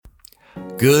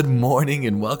Good morning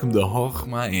and welcome to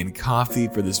Chochmah and Coffee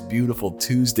for this beautiful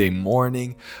Tuesday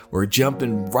morning. We're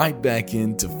jumping right back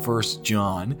into 1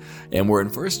 John, and we're in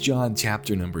 1 John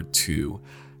chapter number 2.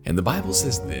 And the Bible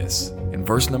says this, in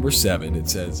verse number 7, it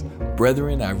says,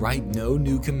 "Brethren, I write no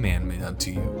new commandment unto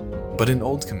you, but an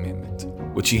old commandment,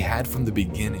 which ye had from the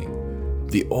beginning.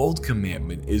 The old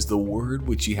commandment is the word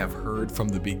which ye have heard from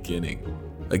the beginning.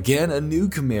 Again, a new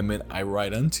commandment I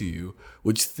write unto you,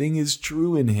 which thing is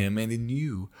true in him and in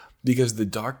you, because the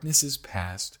darkness is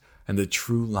past, and the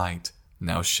true light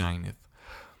now shineth."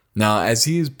 Now, as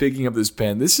he is picking up this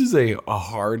pen, this is a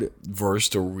hard verse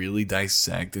to really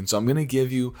dissect, and so I'm going to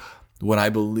give you what I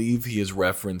believe he is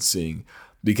referencing,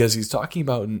 because he's talking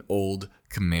about an old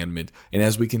commandment. And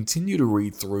as we continue to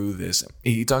read through this,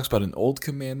 he talks about an old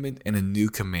commandment and a new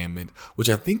commandment, which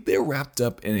I think they're wrapped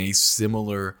up in a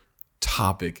similar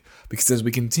topic, because as we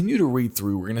continue to read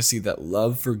through, we're going to see that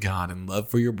love for God and love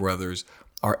for your brothers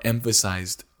are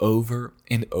emphasized over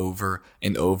and over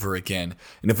and over again.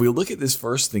 And if we look at this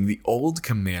first thing, the old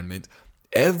commandment,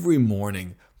 every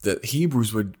morning the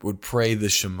Hebrews would pray the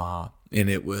Shema,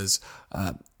 and it was,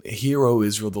 "Hear, O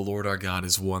Israel, the Lord our God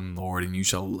is one Lord, and you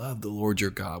shall love the Lord your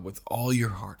God with all your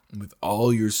heart, and with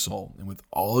all your soul, and with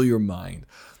all your mind."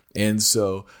 And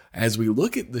so as we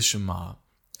look at the Shema,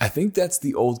 I think that's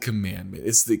the old commandment.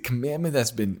 It's the commandment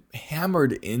that's been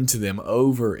hammered into them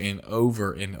over and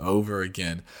over and over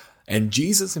again. And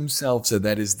Jesus himself said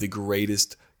that is the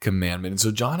greatest commandment. And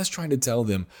so John is trying to tell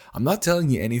them, I'm not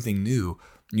telling you anything new.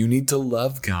 You need to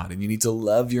love God and you need to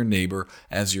love your neighbor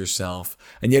as yourself.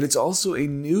 And yet it's also a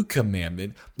new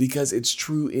commandment because it's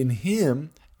true in him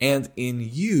and in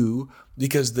you,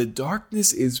 because the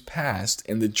darkness is past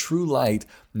and the true light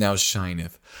now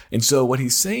shineth. And so what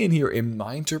he's saying here in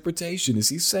my interpretation is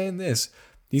he's saying this.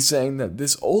 He's saying that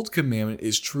this old commandment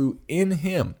is true in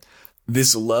him.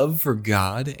 This love for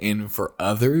God and for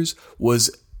others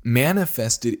was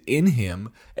manifested in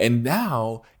him, and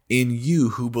now in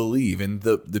you who believe. And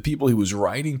the people he was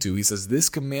writing to, he says this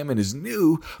commandment is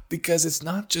new because it's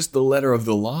not just the letter of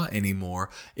the law anymore.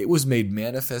 It was made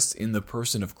manifest in the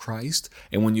person of Christ.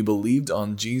 And when you believed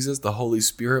on Jesus, the Holy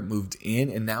Spirit moved in,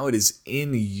 and now it is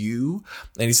in you.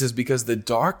 And he says, because the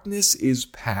darkness is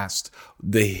past,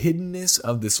 the hiddenness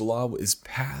of this law is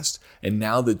past, and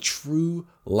now the true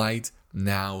light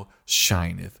now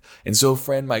shineth. And so,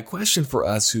 friend, my question for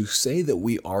us who say that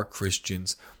we are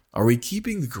Christians, are we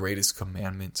keeping the greatest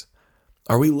commandment?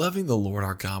 Are we loving the Lord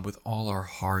our God with all our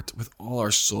heart, with all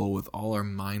our soul, with all our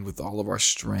mind, with all of our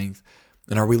strength?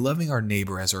 And are we loving our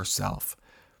neighbor as ourselves?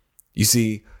 You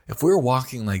see, if we're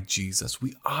walking like Jesus,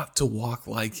 we ought to walk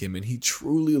like him. And he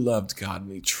truly loved God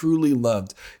and he truly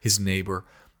loved his neighbor.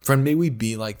 Friend, may we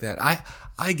be like that.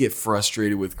 I get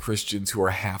frustrated with Christians who are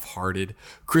half-hearted.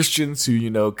 Christians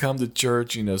who, come to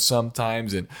church,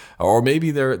 sometimes, or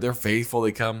maybe they're faithful.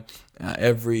 They come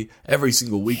every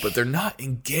single week, but they're not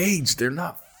engaged. They're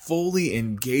not fully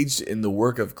engaged in the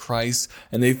work of Christ,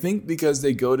 and they think because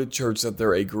they go to church that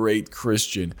they're a great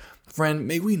Christian. Friend,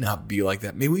 may we not be like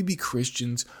that. May we be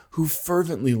Christians who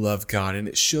fervently love God, and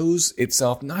it shows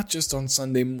itself not just on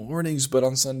Sunday mornings, but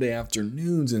on Sunday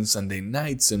afternoons and Sunday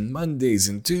nights and Mondays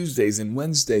and Tuesdays and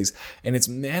Wednesdays, and it's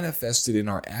manifested in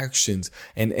our actions.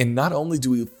 And not only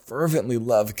do we fervently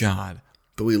love God,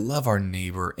 but we love our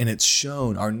neighbor, and it's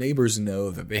shown. Our neighbors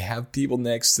know that they have people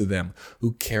next to them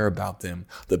who care about them.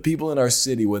 The people in our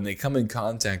city, when they come in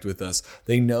contact with us,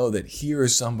 they know that here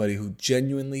is somebody who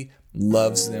genuinely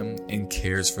loves them and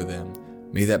cares for them.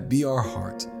 May that be our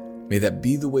heart. May that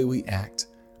be the way we act.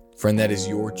 Friend, that is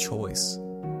your choice.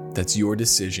 That's your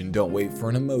decision. Don't wait for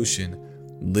an emotion.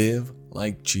 Live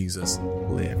like Jesus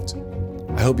lived.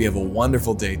 I hope you have a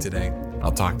wonderful day today.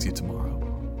 I'll talk to you tomorrow.